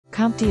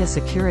CompTIA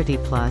Security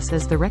Plus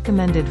is the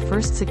recommended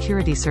first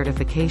security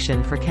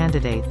certification for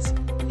candidates.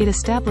 It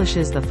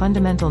establishes the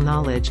fundamental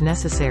knowledge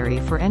necessary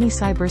for any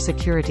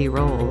cybersecurity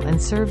role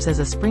and serves as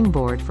a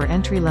springboard for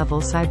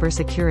entry-level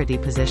cybersecurity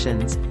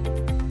positions.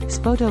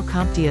 SPOTO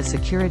CompTIA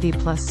Security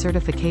Plus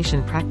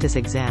certification practice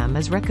exam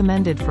is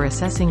recommended for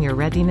assessing your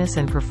readiness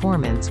and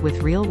performance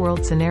with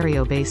real-world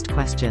scenario-based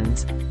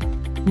questions.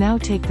 Now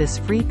take this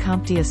free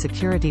CompTIA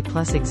Security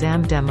Plus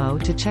exam demo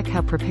to check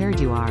how prepared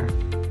you are.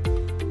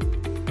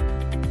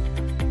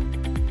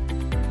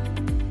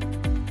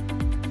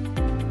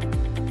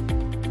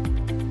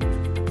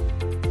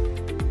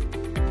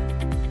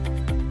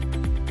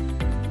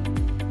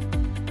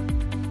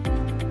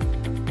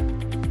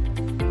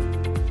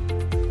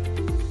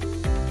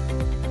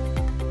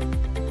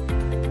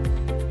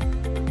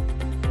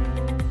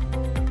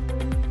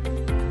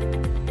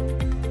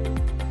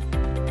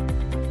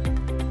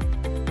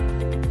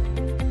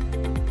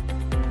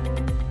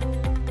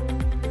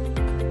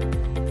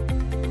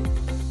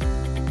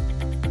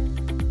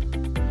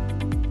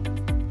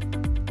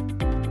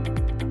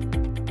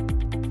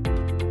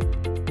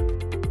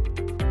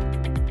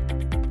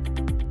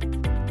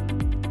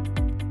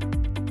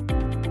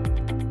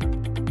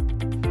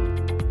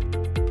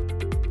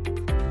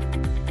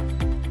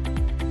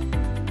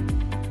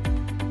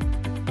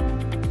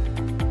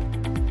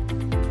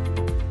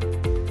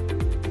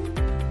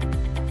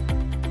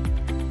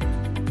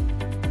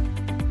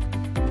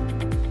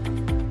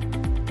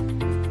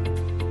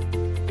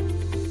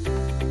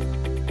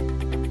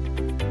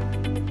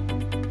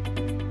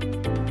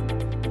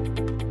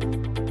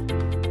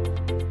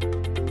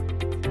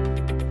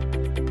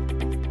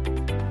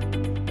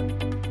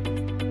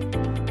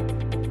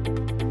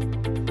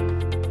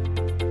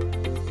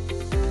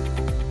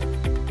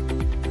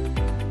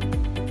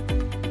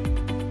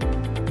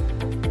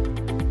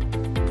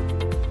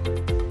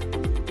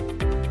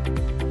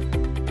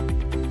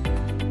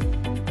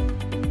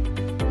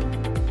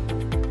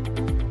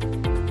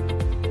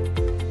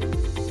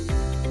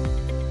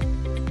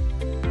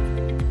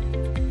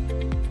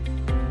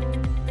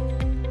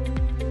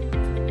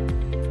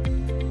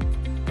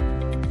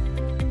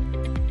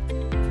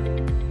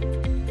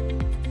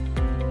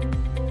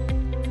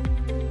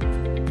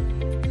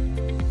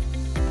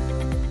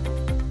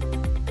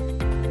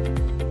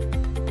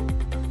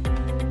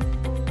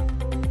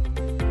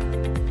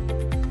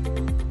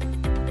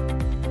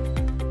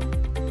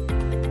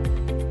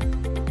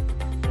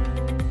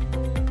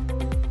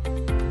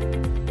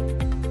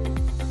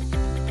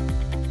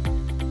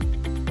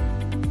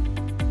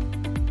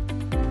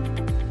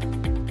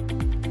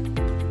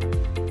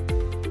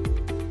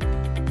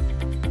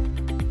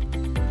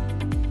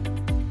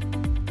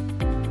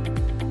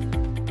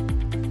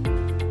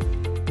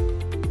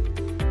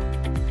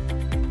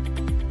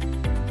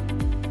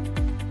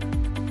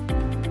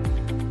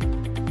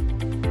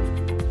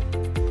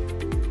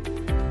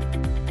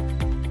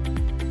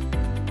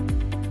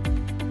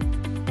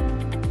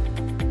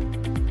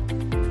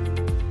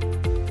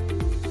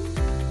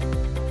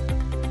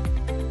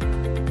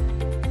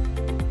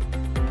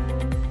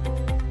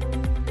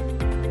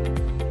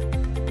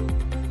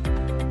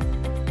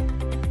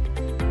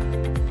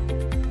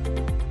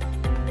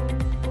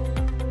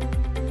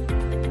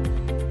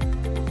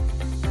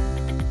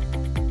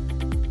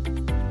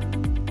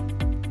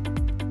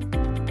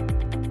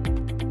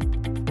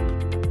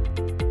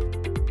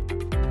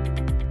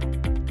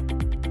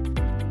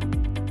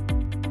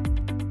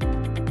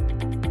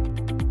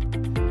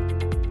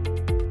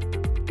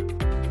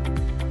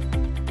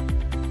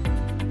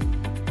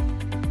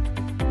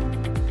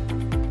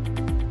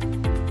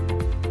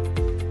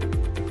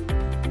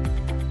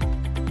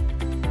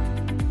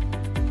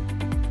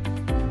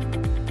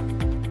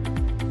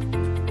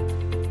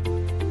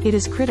 It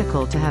is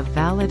critical to have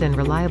valid and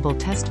reliable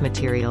test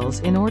materials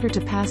in order to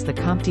pass the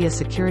CompTIA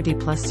Security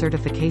Plus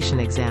certification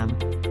exam.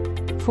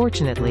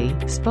 Fortunately,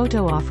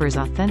 SPOTO offers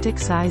authentic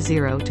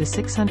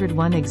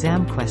SY0-601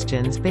 exam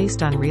questions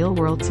based on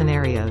real-world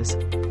scenarios.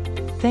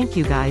 Thank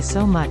you guys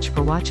so much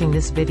for watching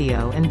this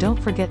video, and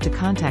don't forget to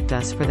contact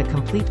us for the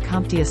complete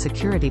CompTIA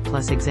Security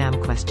Plus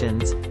exam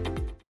questions.